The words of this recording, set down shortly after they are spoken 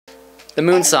The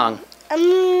moon song.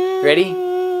 Ready?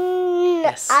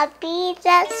 Yes. I'll be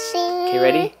the sea. Okay,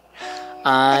 ready?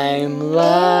 I'm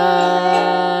lying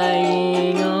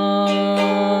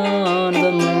on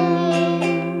the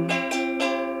moon,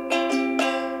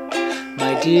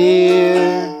 my dear,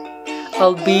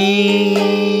 I'll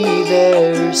be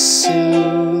there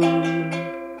soon.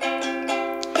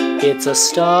 It's a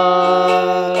starry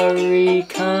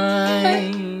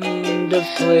kind of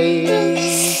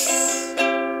place.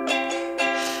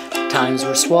 Times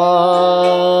were swallowed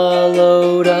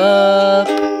up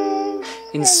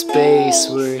in space.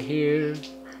 We're here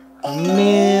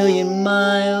 1,000,000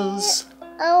 miles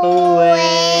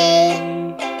away.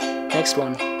 Next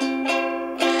one.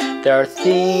 There are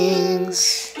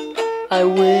things I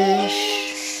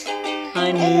wish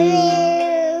I knew.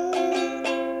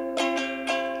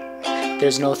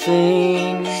 There's no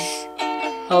thing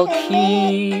I'll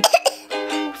keep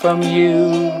from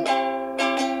you.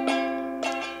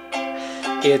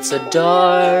 It's a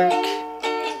dark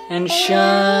and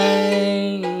shiny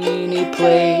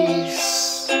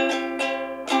place,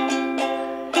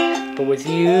 but with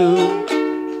you,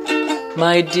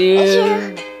 my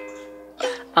dear,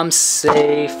 I'm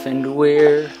safe and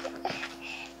we're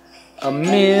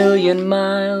 1,000,000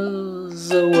 miles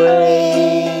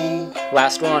away.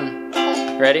 Last one.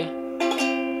 Ready?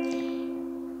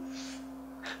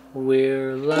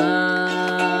 We're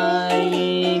lying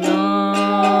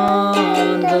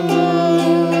on the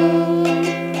moon.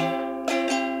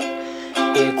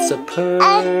 It's a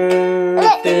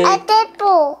perfect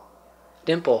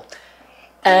dimple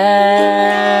afternoon.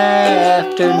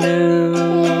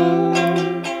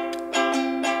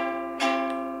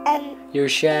 Your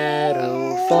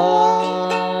shadow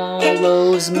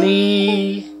follows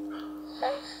me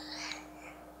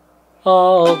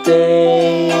all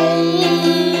day,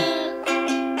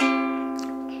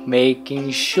 making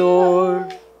sure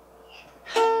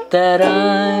that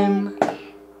I'm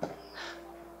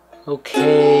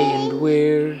okay and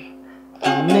we're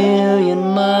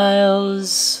 1,000,000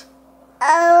 miles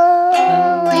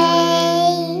away.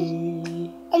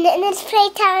 And then it's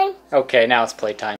playtime. Okay, now it's playtime.